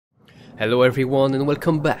Hello everyone and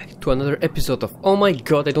welcome back to another episode of Oh my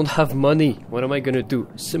god, I don't have money, what am I gonna do?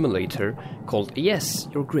 Simulator called Yes,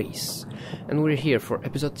 Your Grace. And we're here for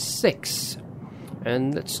episode 6.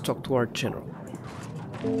 And let's talk to our general.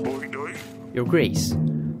 Your Grace,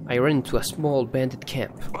 I ran into a small bandit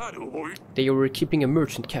camp. They were keeping a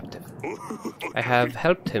merchant captive. I have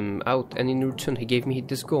helped him out and in return he gave me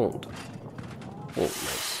this gold. Oh,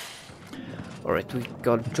 nice. Alright, we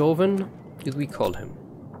got Joven. Did we call him?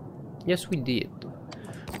 Yes, we did.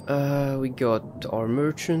 We got our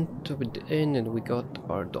merchant with the inn and we got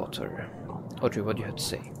our daughter. Audrey, what do you have to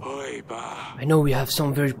say? I know we have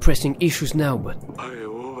some very pressing issues now, but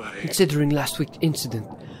considering last week's incident,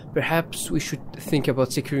 perhaps we should think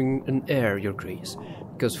about securing an heir, Your Grace.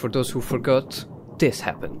 Because for those who forgot, this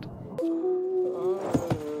happened.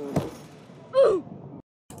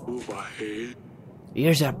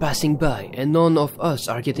 Years are passing by, and none of us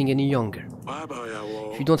are getting any younger.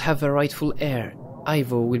 If you don't have a rightful heir,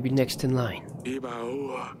 Ivo will be next in line. He's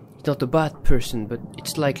not a bad person, but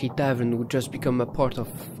it's likely Davin would just become a part of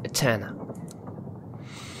Etana.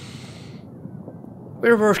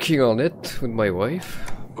 We're working on it with my wife.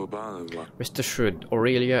 Rest assured,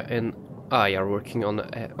 Aurelia and I are working on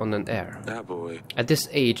an heir. At this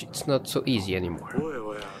age, it's not so easy anymore.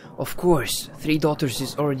 Of course, 3 daughters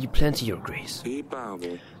is already plenty, Your Grace.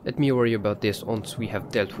 Let me worry about this once we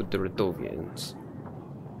have dealt with the Redovians.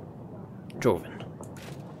 Joven,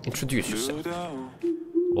 introduce yourself.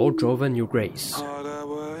 Lord Joven, Your Grace.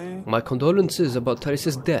 My condolences about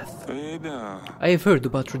Teresa's death. I have heard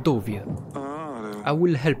about Redovia. I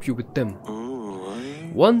will help you with them.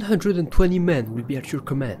 120 men will be at your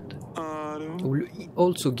command. I will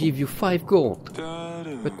also give you 5 gold,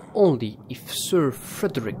 but only if Sir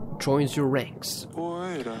Frederick joins your ranks.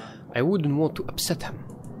 I wouldn't want to upset him.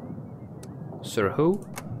 Sir who?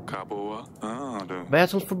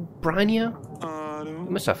 Battle for Brania?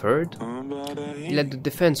 You must have heard. He led the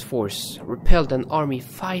defense force, repelled an army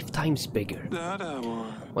 5 times bigger.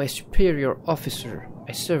 My superior officer,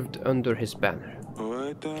 I served under his banner.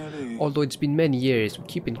 Although it's been many years, we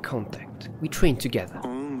keep in contact. We train together.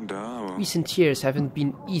 Recent years haven't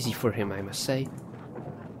been easy for him, I must say.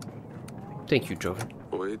 Thank you, Joven.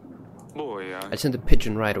 I'll send a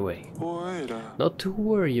pigeon right away. Not to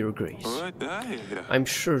worry, Your Grace. I'm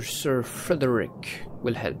sure Sir Frederick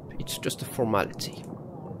will help. It's just a formality.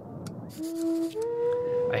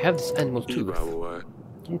 I have this animal tooth.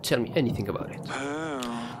 Can you tell me anything about it?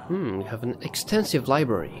 You have an extensive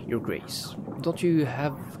library, Your Grace. Don't you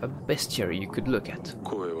have a bestiary you could look at?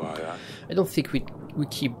 I don't think we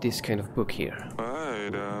keep this kind of book here.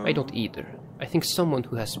 I don't either. I think someone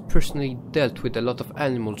who has personally dealt with a lot of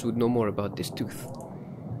animals would know more about this tooth.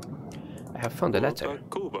 I have found a letter.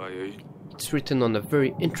 It's written on a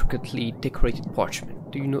very intricately decorated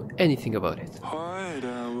parchment. Do you know anything about it?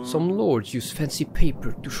 Some lords use fancy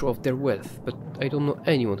paper to show off their wealth, but I don't know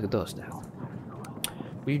anyone who does that.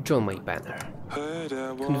 Will you join my banner?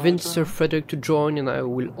 Convince Sir Frederick to join and I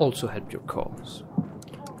will also help your cause.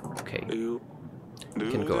 Okay. You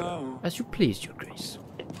can go now. As you please, Your Grace.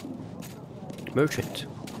 Merchant.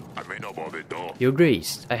 Your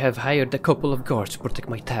Grace, I have hired a couple of guards to protect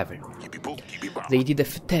my tavern. They did a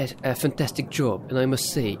fantastic job, and I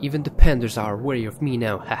must say, even the panders are wary of me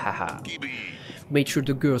now, ha ha ha. Made sure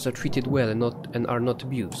the girls are treated well and are not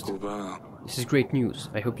abused. This is great news.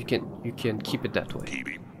 I hope you can keep it that way.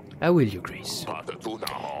 I will, Your Grace.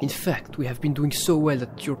 In fact, we have been doing so well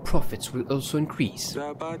that your profits will also increase.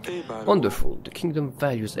 Wonderful. The kingdom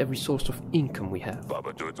values every source of income we have.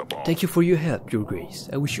 Thank you for your help, Your Grace.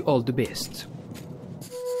 I wish you all the best.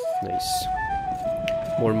 Nice.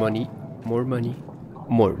 More money, more money,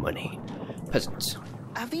 more money. Peasants.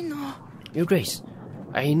 Your Grace,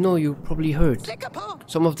 I know you probably heard.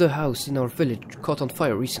 Some of the house in our village caught on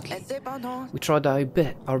fire recently. We tried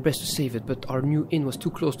our best to save it, but our new inn was too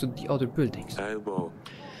close to the other buildings.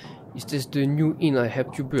 Is this the new inn I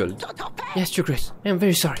helped you build? Yes, Your Grace. I am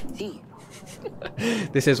very sorry.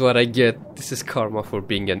 This is what I get. This is karma for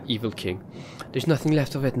being an evil king. There's nothing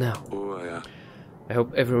left of it now. I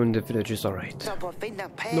hope everyone in the village is alright.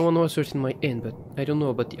 No one was hurt in my inn, but I don't know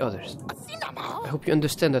about the others. I hope you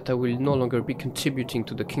understand that I will no longer be contributing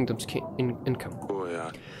to the kingdom's income.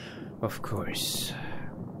 Of course.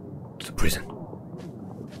 To prison.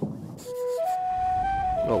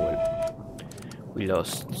 Oh well. We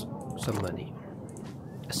lost some money.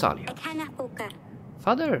 Asalia.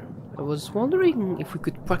 Father, I was wondering if we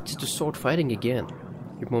could practice the sword fighting again.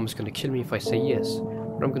 Your mom's gonna kill me if I say yes,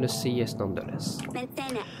 but I'm gonna say yes nonetheless.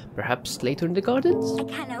 Perhaps later in the gardens?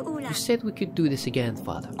 You said we could do this again,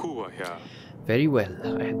 Father. Very well,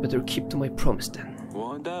 I had better keep to my promise then.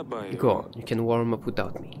 Go on, you can warm up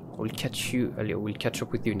without me. I will catch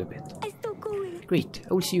up with you in a bit. Great,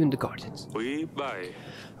 I will see you in the gardens.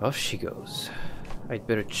 Off she goes. I'd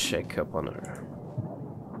better check up on her.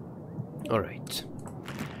 Alright.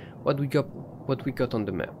 What we got on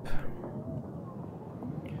the map?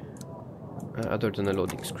 Other than a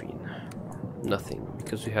loading screen. Nothing,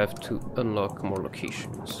 because we have to unlock more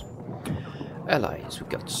locations. Allies, we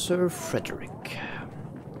got Sir Frederick.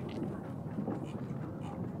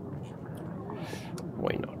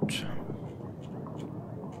 Why not?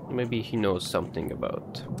 Maybe he knows something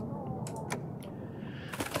about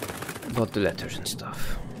the letters and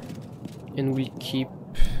stuff. And we'll keep...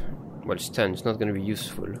 Well, Stan is not gonna be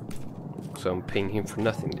useful, so I'm paying him for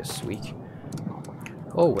nothing this week.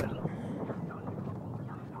 Oh well.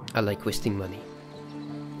 I like wasting money.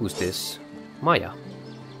 Who's this? Maya.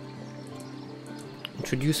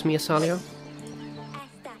 Introduce me, Asalia.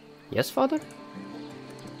 Yes, father?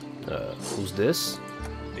 Who's this?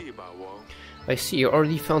 I see you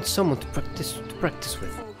already found someone to practice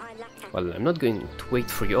with. Well, I'm not going to wait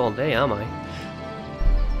for you all day, am I?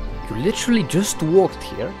 You literally just walked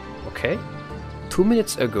here, okay? 2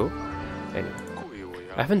 minutes ago. Anyway,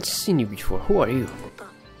 I haven't seen you before. Who are you?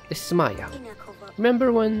 This is Maya.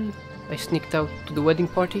 Remember when I sneaked out to the wedding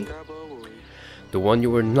party? The one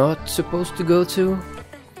you were not supposed to go to?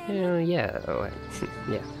 Yeah.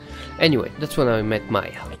 Anyway, that's when I met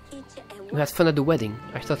Maya. We had fun at the wedding.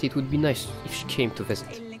 I thought it would be nice if she came to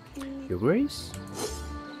visit. Your Grace?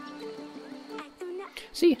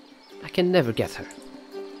 See, I can never get her.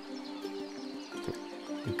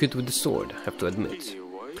 You're good with the sword, I have to admit.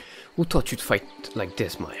 Who taught you to fight like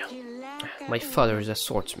this, Maya? My father is a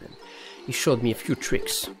swordsman. He showed me a few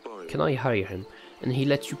tricks. Can I hire him, and he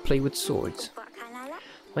lets you play with swords?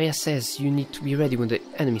 Maya says you need to be ready when the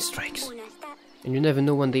enemy strikes. And you never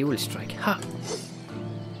know when they will strike. Ha!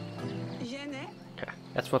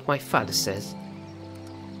 That's what my father says.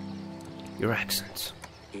 Your accent.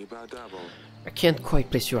 I can't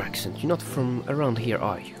quite place your accent. You're not from around here,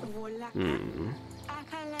 are you?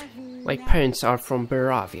 My parents are from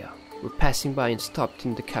Baravia. We're passing by and stopped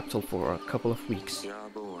in the capital for a couple of weeks.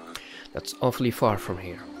 That's awfully far from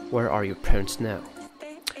here. Where are your parents now?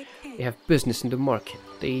 They have business in the market.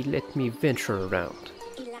 They let me venture around.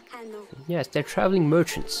 Yes, they're traveling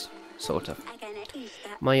merchants, sort of.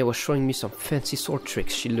 Maya was showing me some fancy sword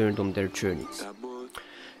tricks she learned on their journeys.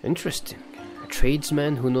 Interesting. A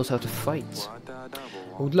tradesman who knows how to fight.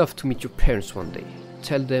 I would love to meet your parents one day.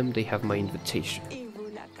 Tell them they have my invitation.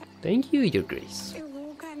 Thank you, Your Grace.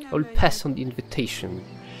 I will pass on the invitation.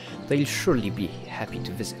 They'll surely be happy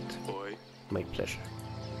to visit. My pleasure.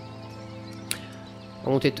 I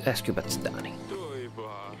wanted to ask you about Sedani.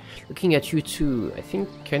 Looking at you two, I think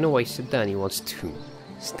I know why Sedani wants to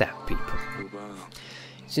stab people.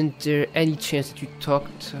 Isn't there any chance that you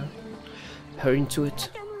talked her into it?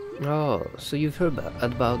 Oh, so you've heard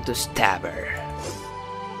about the stabber.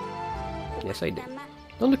 Yes, I did.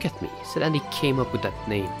 Don't look at me. Sedani came up with that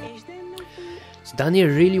name. Sedani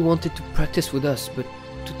really wanted to practice with us, but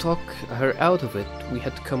to talk her out of it, we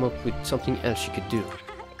had to come up with something else she could do.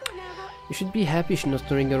 You should be happy she's not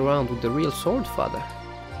running around with the real sword, father.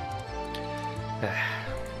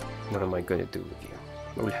 What am I going to do with you?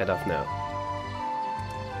 I will head off now.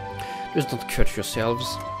 Just don't cut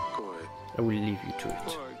yourselves. I will leave you to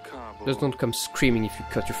it. Just don't come screaming if you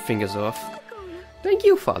cut your fingers off. Thank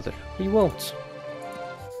you, father. We won't.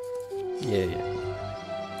 Yeah.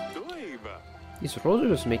 These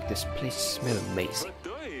roses make this place smell amazing.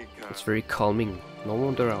 It's very calming. No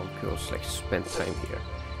wonder our girls like to spend time here.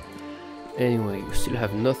 Anyway, you still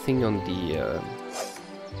have nothing on the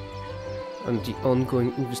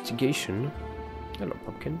ongoing investigation. Hello,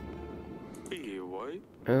 pumpkin.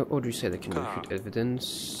 Audrey said I can refute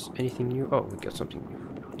evidence. Anything new? Oh, we got something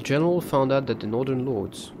new. The general found out that the northern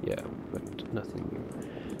lords... Yeah, but nothing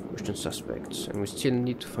new. Question suspects, and we still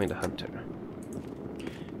need to find a hunter.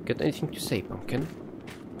 Got anything to say, pumpkin?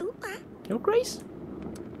 Your Grace?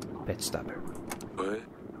 Pet stabber.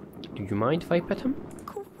 Do you mind if I pet him?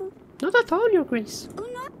 Not at all, Your Grace.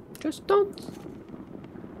 Just don't.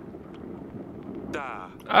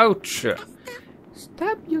 Ouch!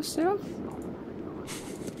 Stab yourself.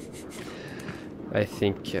 I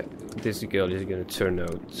think this girl is gonna turn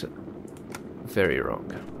out very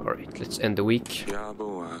wrong. Alright, let's end the week.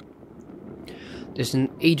 There's an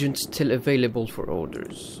agent still available for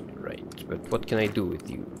orders. Right, but what can I do with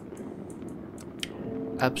you?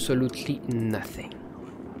 Absolutely nothing.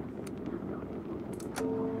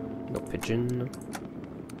 No pigeon.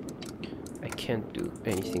 I can't do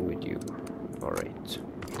anything with you. Alright.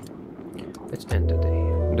 Let's end the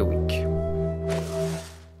day. The week.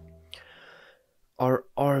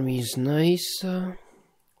 economy is nice.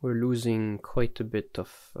 We're losing quite a bit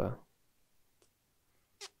of...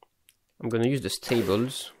 I'm gonna use the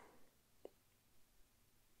stables.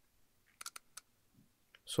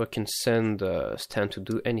 So I can send Stan to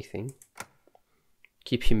do anything.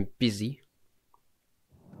 Keep him busy.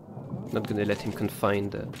 Not gonna let him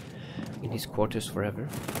confined in his quarters forever.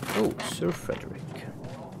 Oh, Sir Frederick.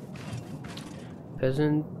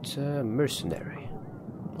 Peasant mercenary.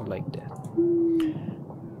 I like that.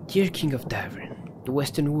 Dear King of Davern, the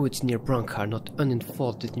western woods near Branca are not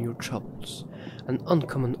uninvolved in your troubles. An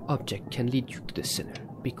uncommon object can lead you to the center.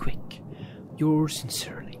 Be quick. Yours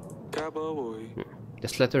sincerely.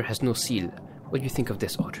 This letter has no seal. What do you think of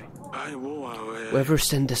this, Audrey? Whoever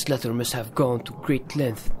sent this letter must have gone to great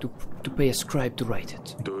length to pay a scribe to write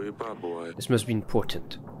it. This must be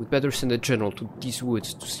important. We'd better send a general to these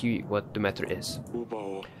woods to see what the matter is.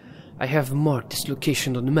 I have marked this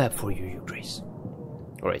location on the map for you, Your Grace.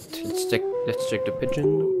 Alright, let's check the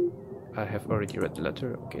pigeon. I have already read the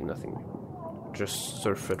letter. Okay, nothing. Just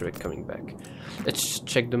Sir Frederick coming back. Let's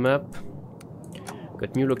check the map.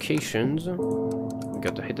 Got new locations. We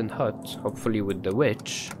got a hidden hut, hopefully with the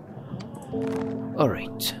witch.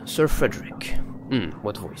 Alright, Sir Frederick.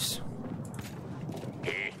 What voice?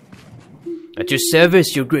 At your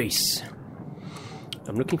service, Your Grace.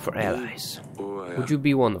 I'm looking for allies. Would you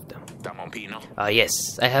be one of them?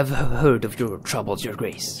 Yes, I have heard of your troubles, Your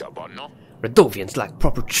Grace. Radovians lack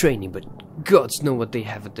proper training, but gods know what they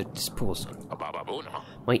have at their disposal.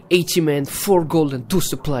 My 80 men, 4 gold and 2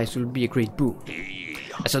 supplies will be a great boon.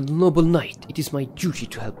 As a noble knight, it is my duty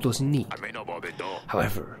to help those in need.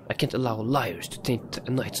 However, I can't allow liars to taint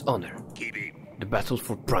a knight's honor. The battle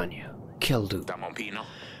for Brania, Keldu.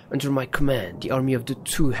 Under my command, the army of the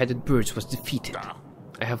 2-headed birds was defeated.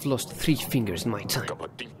 I have lost 3 fingers in my time.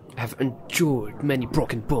 I have endured many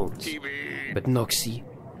broken bones. But Noxie,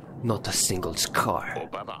 not a single scar.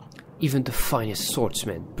 Even the finest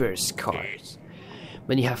swordsman bears scars.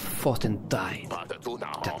 Many have fought and died.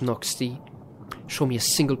 That Noxie, show me a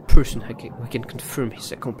single person who can confirm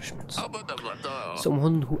his accomplishments.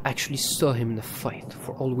 Someone who actually saw him in a fight.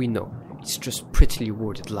 For all we know, it's just prettily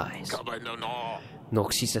worded lies.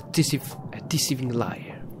 Noxie's a deceiving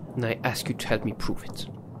liar, and I ask you to help me prove it.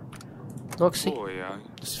 Noxie,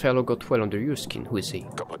 this fellow got well under your skin. Who is he?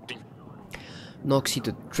 Noxie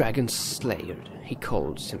the Dragon Slayer, he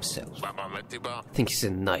calls himself. I think he's a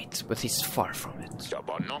knight, but he's far from it.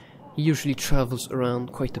 He usually travels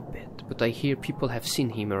around quite a bit, but I hear people have seen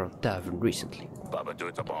him around Davern recently.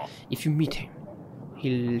 If you meet him,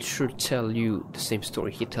 he'll sure tell you the same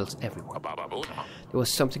story he tells everyone. There was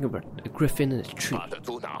something about a griffin and a tree.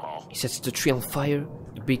 He sets the tree on fire,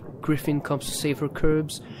 the big griffin comes to save her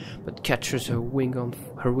cubs, but catches her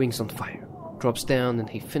wings on fire. Drops down and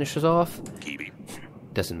he finishes off.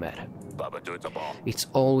 Doesn't matter. It's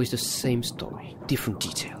always the same story, different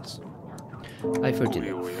details. I've heard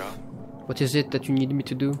enough. What is it that you need me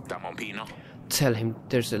to do? Tell him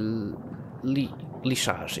there's a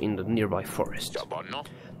Lishage in the nearby forest.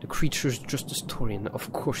 The creature's just a story and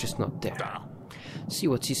of course it's not there. See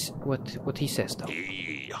what he says though.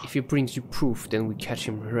 If he brings you proof, then we catch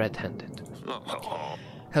him red-handed.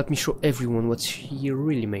 Help me show everyone what you're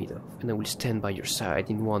really made of, and I will stand by your side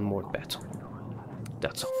in one more battle.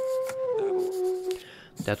 That's all.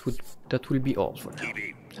 That will be all for now.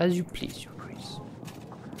 As you please, Your Grace.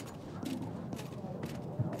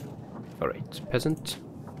 Alright, peasant.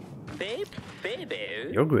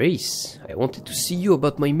 Your Grace, I wanted to see you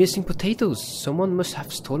about my missing potatoes. Someone must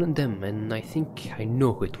have stolen them, and I think I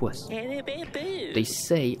know who it was. They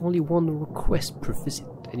say only one request per visit,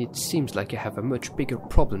 and it seems like I have a much bigger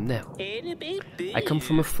problem now. I come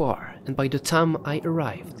from afar, and by the time I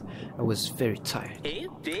arrived, I was very tired.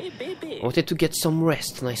 I wanted to get some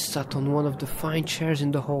rest, and I sat on one of the fine chairs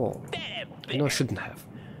in the hall. I know I shouldn't have,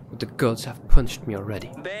 but the gods have punished me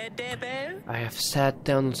already. I have sat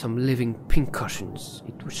down on some living pincushions,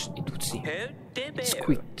 it would seem. It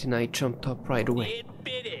squeaked, and I jumped up right away.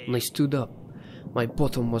 When I stood up, my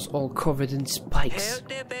bottom was all covered in spikes.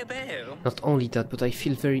 Not only that, but I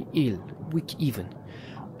feel very ill, weak even.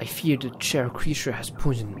 I fear the chair creature has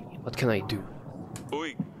poisoned me. What can I do?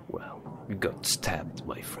 Well, you got stabbed,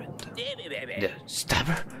 my friend. The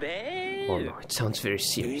stabber? Oh no, it sounds very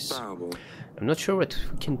serious. I'm not sure what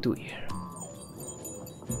we can do here.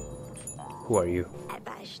 Who are you?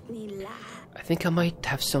 I think I might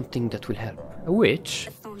have something that will help. A witch?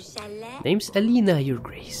 Name's Alina, Your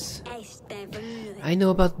Grace. I know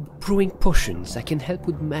about brewing potions that can help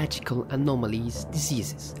with magical anomalies,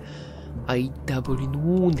 diseases. I dabble in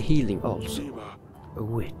wound healing also. A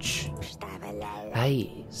witch.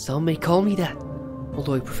 Aye, some may call me that.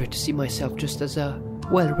 although I prefer to see myself just as a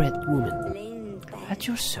well-read woman. At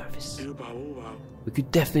your service. We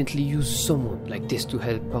could definitely use someone like this to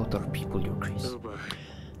help out our people, Your Grace.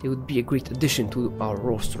 They would be a great addition to our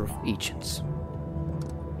roster of agents.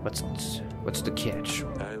 What's the catch?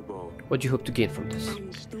 What do you hope to gain from this?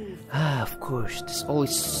 Ah, of course, there's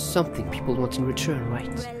always something people want in return,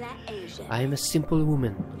 right? I am a simple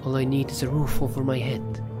woman. All I need is a roof over my head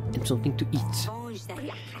and something to eat.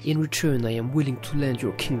 In return, I am willing to lend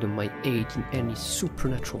your kingdom my aid in any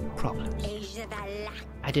supernatural problems.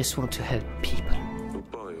 I just want to help people.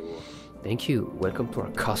 Thank you. Welcome to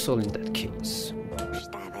our castle in that case.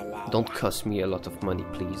 Don't cost me a lot of money,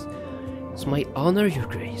 please. It's my honor, Your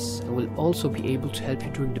Grace. I will also be able to help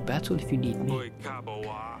you during the battle if you need me.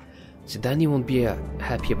 Sedani won't be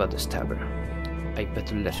happy about the stabber. I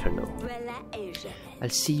better let her know. I'll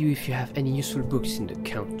see you if you have any useful books in the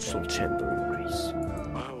council chamber, Your Grace.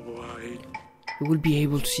 We will be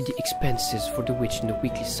able to see the expenses for the witch in the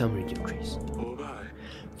weekly summary, Your Grace.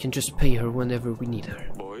 We can just pay her whenever we need her.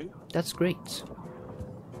 That's great.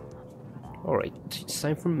 Alright, it's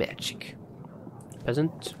time for magic.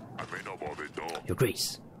 Peasant. Your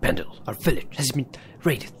Grace, Pendle, our village has been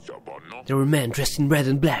raided. There were men dressed in red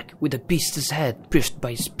and black, with a beast's head pierced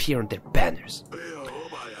by a spear on their banners.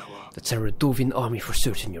 That's a Radovian army for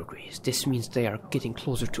certain, Your Grace. This means they are getting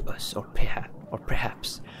closer to us, or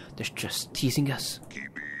perhaps they're just teasing us.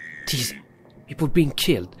 Teasing? People being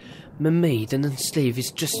killed, maid and enslaved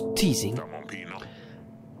is just teasing.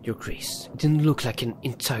 Your Grace, it didn't look like an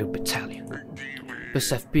entire battalion. Must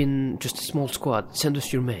have been just a small squad. Send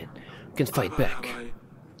us your men. We can fight back.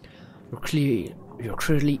 You're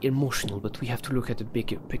clearly emotional, but we have to look at the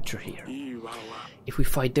bigger picture here. If we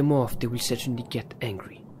fight them off, they will certainly get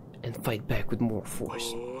angry and fight back with more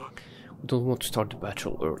force. We don't want to start the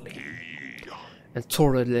battle early. And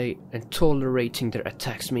tolerating their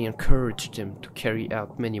attacks may encourage them to carry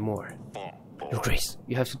out many more. Your Grace,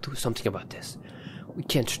 you have to do something about this. We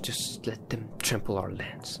can't just let them trample our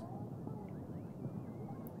lands.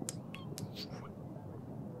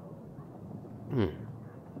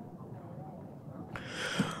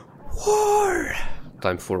 War!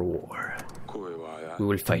 Time for war. We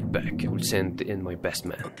will fight back. I will send in my best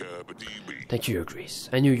man. Thank you, Your Grace.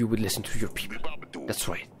 I knew you would listen to your people. That's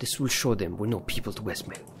right. This will show them we're no people to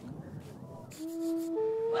Westmail.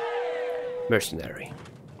 Mercenary.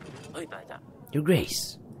 Your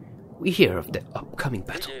Grace, we hear of the upcoming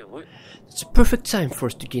battle. It's a perfect time for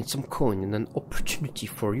us to gain some coin and an opportunity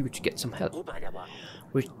for you to get some help.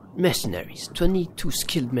 We're mercenaries, 22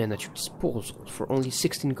 skilled men at your disposal for only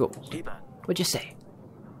 16 gold. What'd you say?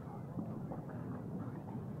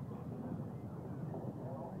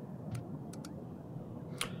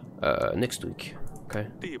 Next week. Okay.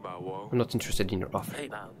 I'm not interested in your offer.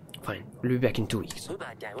 Fine, we'll be back in 2 weeks.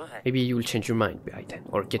 Maybe you will change your mind by then,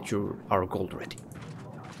 or get our gold ready.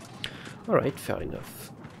 Alright, fair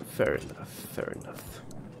enough. Fair enough.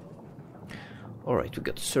 Alright, we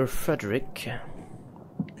got Sir Frederick.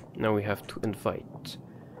 Now we have to invite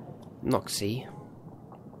Noxie.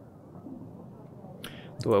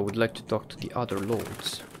 Though I would like to talk to the other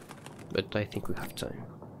lords, but I think we have time.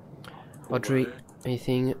 Audrey,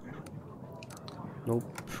 anything? Nope.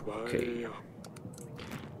 Okay.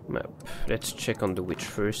 Map. Let's check on the witch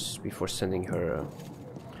first before sending her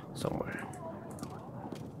somewhere.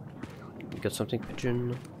 You got something,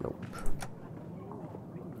 pigeon? Nope.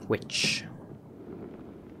 Witch.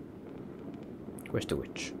 Where's the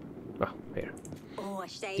witch? Ah, here.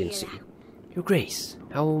 Didn't see you. Your Grace,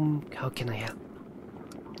 how can I help?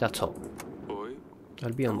 That's all.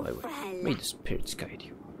 I'll be on my way. May the spirits guide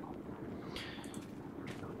you.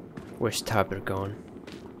 Where's Taber gone?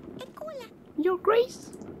 Your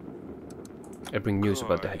Grace. I bring news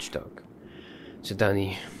about the hedgehog.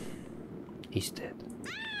 Sedani, he's dead.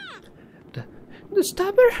 The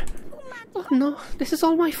stabber? Oh no, this is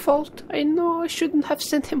all my fault. I know I shouldn't have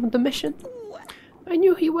sent him on the mission. I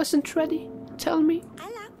knew he wasn't ready. Tell me,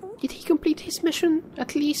 did he complete his mission,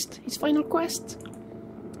 at least his final quest?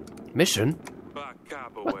 Mission?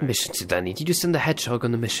 What mission, Sedani? Did you send the hedgehog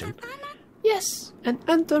on a mission? Yes, an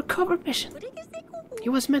undercover mission. He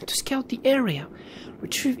was meant to scout the area,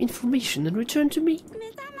 retrieve information and return to me.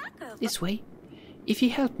 This way, if he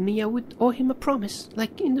helped me, I would owe him a promise,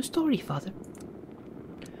 like in the story, Father.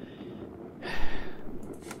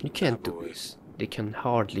 You can't do this. They can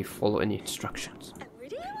hardly follow any instructions.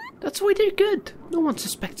 That's why they're good. No one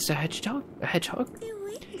suspects a hedgehog.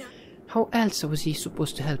 How else was he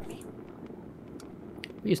supposed to help me?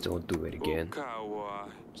 Please don't do it again.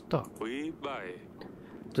 Stop.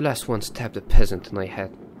 The last one stabbed a peasant and I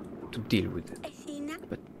had to deal with it.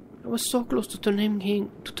 But I was so close to turning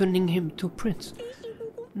him to a prince.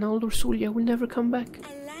 Now Lord Solya will never come back.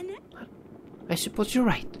 I suppose you're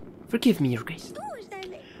right. Forgive me, Your Grace.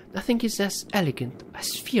 Nothing is as elegant,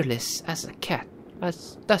 as fearless as a cat,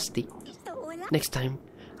 as dusty. Next time,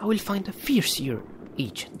 I will find a fiercer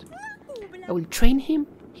agent. I will train him.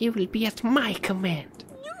 He will be at my command.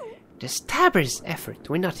 The Stabber's effort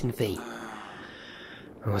were not in vain.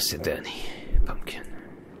 What's it, Danny? Pumpkin.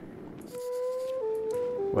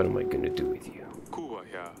 What am I gonna do with you?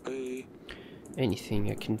 Anything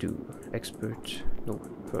I can do. Expert. No.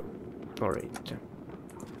 Alright.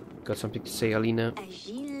 Got something to say, Alina?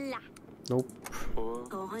 Nope.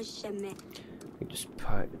 The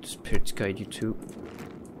spirits guide you too.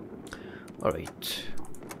 Alright.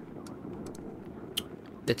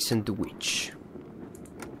 Let's send the witch.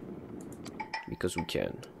 Because we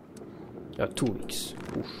can. 2 weeks.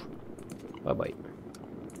 Oof. Bye bye.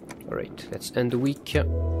 Alright, let's end the week.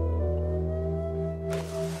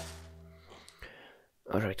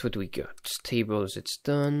 Alright, what do we got? Stables, it's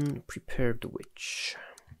done. Prepare the witch.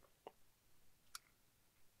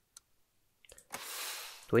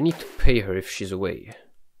 Do I need to pay her if she's away?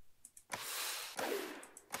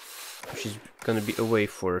 She's gonna be away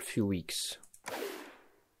for a few weeks.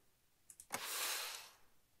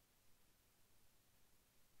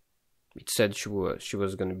 It said she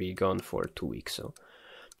was gonna be gone for 2 weeks, so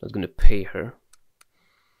I'm not gonna pay her.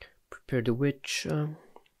 Prepare the witch.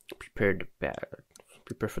 Prepare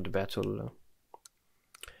for the battle.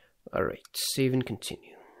 Alright, save and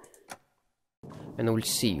continue. And I will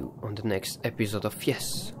see you on the next episode of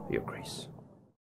Yes, Your Grace.